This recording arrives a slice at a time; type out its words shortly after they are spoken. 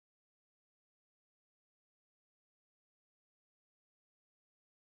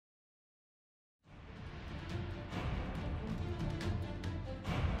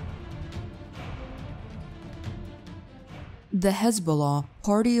The Hezbollah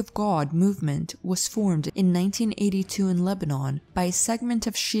Party of God movement was formed in 1982 in Lebanon by a segment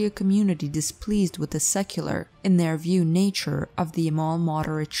of Shia community displeased with the secular, in their view, nature of the Amal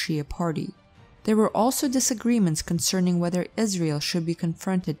moderate Shia party. There were also disagreements concerning whether Israel should be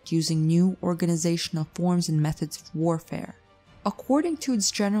confronted using new organizational forms and methods of warfare. According to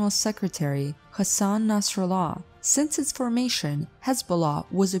its General Secretary, Hassan Nasrallah, since its formation, Hezbollah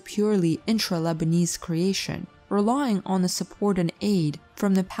was a purely intra-Lebanese creation, relying on the support and aid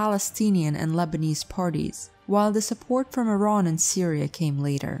from the Palestinian and Lebanese parties, while the support from Iran and Syria came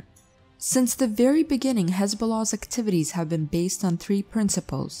later. Since the very beginning, Hezbollah's activities have been based on three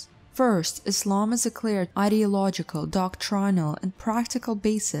principles. First, Islam is a clear ideological, doctrinal, and practical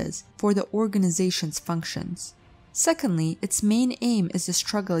basis for the organization's functions. Secondly, its main aim is the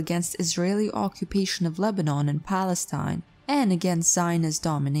struggle against Israeli occupation of Lebanon and Palestine, and against Zionist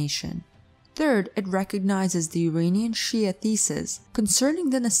domination. Third, it recognizes the Iranian Shia thesis concerning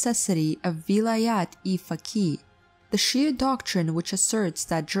the necessity of vilayat-e-faqih, the Shia doctrine which asserts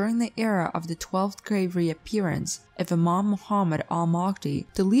that during the era of the 12th grave reappearance of Imam Muhammad al-Mahdi,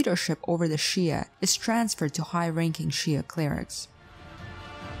 the leadership over the Shia is transferred to high-ranking Shia clerics.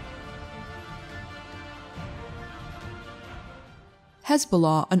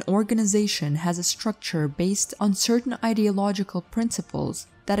 Hezbollah, an organization, has a structure based on certain ideological principles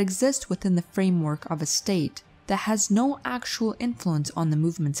that exist within the framework of a state that has no actual influence on the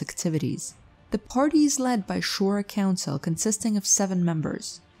movement's activities. The party is led by Shura Council consisting of 7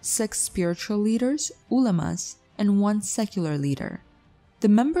 members, 6 spiritual leaders, ulamas, and 1 secular leader. The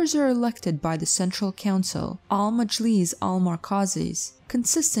members are elected by the Central Council, al-Majlis al-Markazis,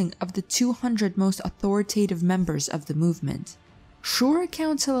 consisting of the 200 most authoritative members of the movement. Shura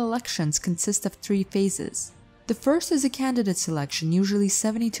Council elections consist of 3 phases. The first is a candidate selection, usually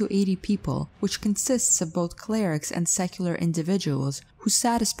 70 to 80 people, which consists of both clerics and secular individuals who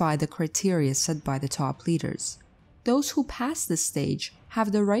satisfy the criteria set by the top leaders. Those who pass this stage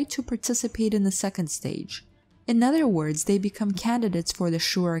have the right to participate in the second stage. In other words, they become candidates for the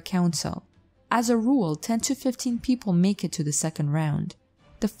Shura Council. As a rule, 10 to 15 people make it to the second round.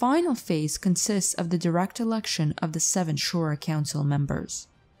 The final phase consists of the direct election of the 7 Shura Council members.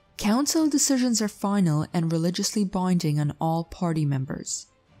 Council decisions are final and religiously binding on all party members.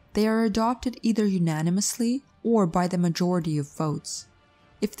 They are adopted either unanimously or by the majority of votes.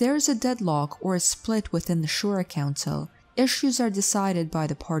 If there is a deadlock or a split within the Shura Council, issues are decided by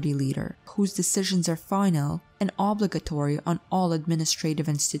the party leader, whose decisions are final and obligatory on all administrative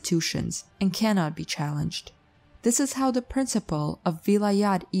institutions and cannot be challenged. This is how the principle of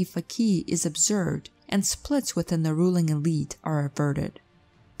vilayat-e-faqih is observed, and splits within the ruling elite are averted.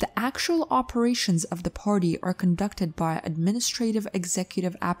 The actual operations of the party are conducted by an administrative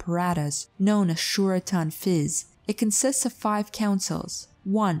executive apparatus known as Shura Tanfiz. It consists of 5 councils.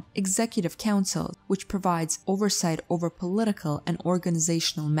 1. Executive Council, which provides oversight over political and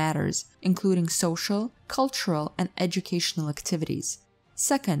organizational matters, including social, cultural, and educational activities.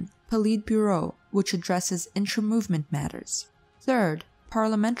 2nd. Politburo, which addresses intra-movement matters. 3rd.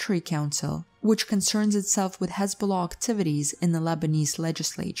 Parliamentary Council, which concerns itself with Hezbollah activities in the Lebanese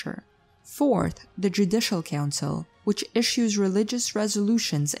legislature. 4th, the Judicial Council, which issues religious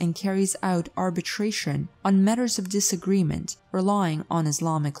resolutions and carries out arbitration on matters of disagreement, relying on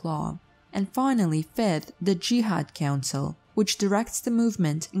Islamic law. And finally, 5th, the Jihad Council, which directs the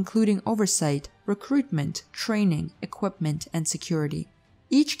movement, including oversight, recruitment, training, equipment, and security.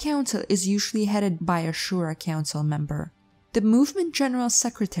 Each council is usually headed by a Shura Council member. The movement General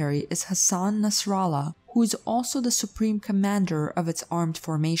Secretary is Hassan Nasrallah, who is also the supreme commander of its armed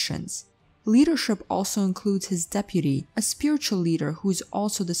formations. Leadership also includes his deputy, a spiritual leader who is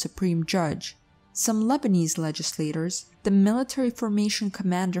also the supreme judge, some Lebanese legislators, the military formation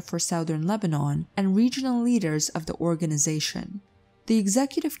commander for southern Lebanon, and regional leaders of the organization. The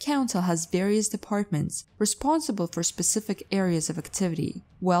Executive Council has various departments responsible for specific areas of activity: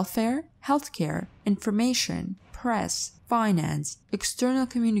 welfare, healthcare, information, press, finance, external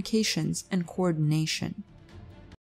communications, and coordination.